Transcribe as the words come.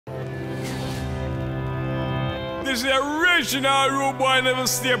This is the original Rude Boy Neville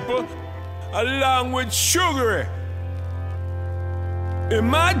Staple, along with Sugary.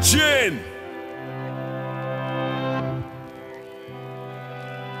 Imagine.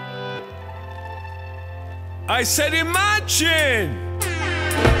 I said imagine.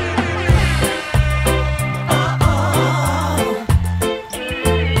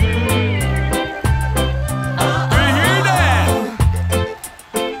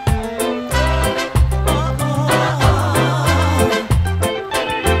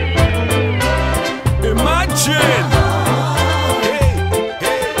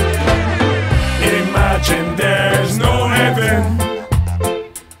 Imagine there's no heaven.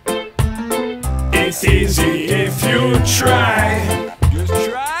 It's easy if you try. Just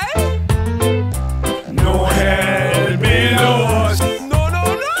try. No hell below us. No, no,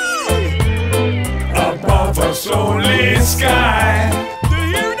 no. Above us only sky. Do you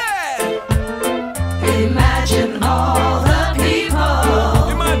hear that? Imagine all the people.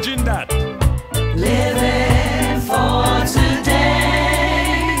 Imagine that. Living for today.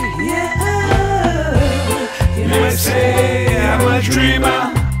 Yeah. You might say I'm a dreamer.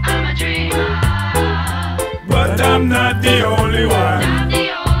 I'm a dreamer. But I'm not the only one. I'm the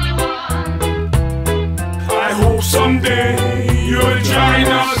only one. I hope someday you'll join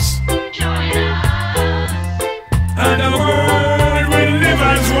us. Join us. And the world will live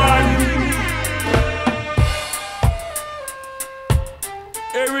as one.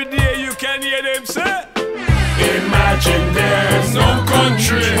 Every day you can hear them say, imagine there's no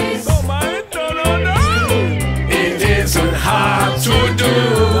countries. Oh man, no, no, no. It isn't hard to do.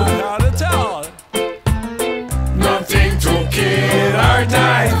 Not at all. Nothing to kill or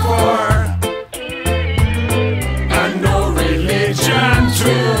die for. And no religion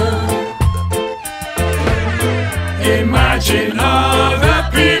too. Imagine all the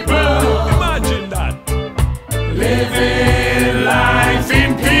people. Imagine that. Living life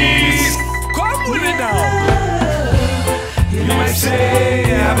in peace. Come with it now. You might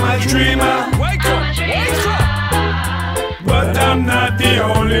say I'm a dreamer. Wake up, wake up. But I'm not the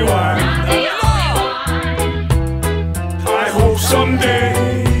only one. I hope someday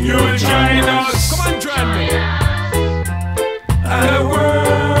you'll join us. Come on, join me. And the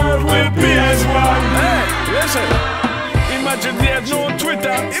world will be as one. Hey, listen. Imagine there's no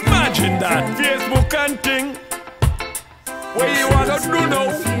Twitter. Imagine that. Facebook and thing. Where you wanna do now?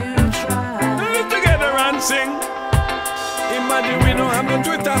 Live together and sing. Imagine we don't have no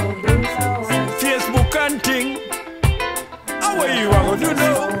Twitter, Facebook and thing. How are you wanna do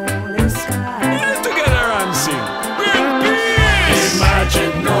now? Live together and sing.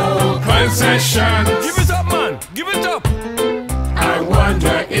 Imagine no possessions. Give it up, man. Give it up. I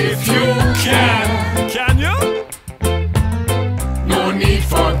wonder if you can. Can you? No need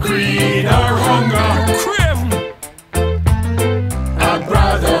for greed or hunger. Craving. A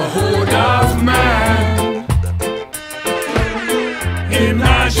brotherhood of man.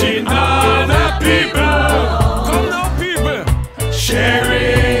 Imagine all the people. Come now, people.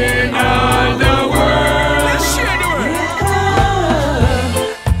 Sharing all the world. Let's share the world.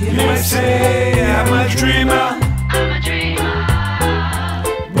 You might say I'm a dreamer. I'm a dreamer.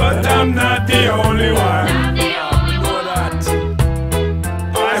 But I'm not the only one. I'm the only one.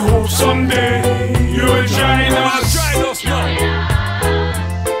 I hope someday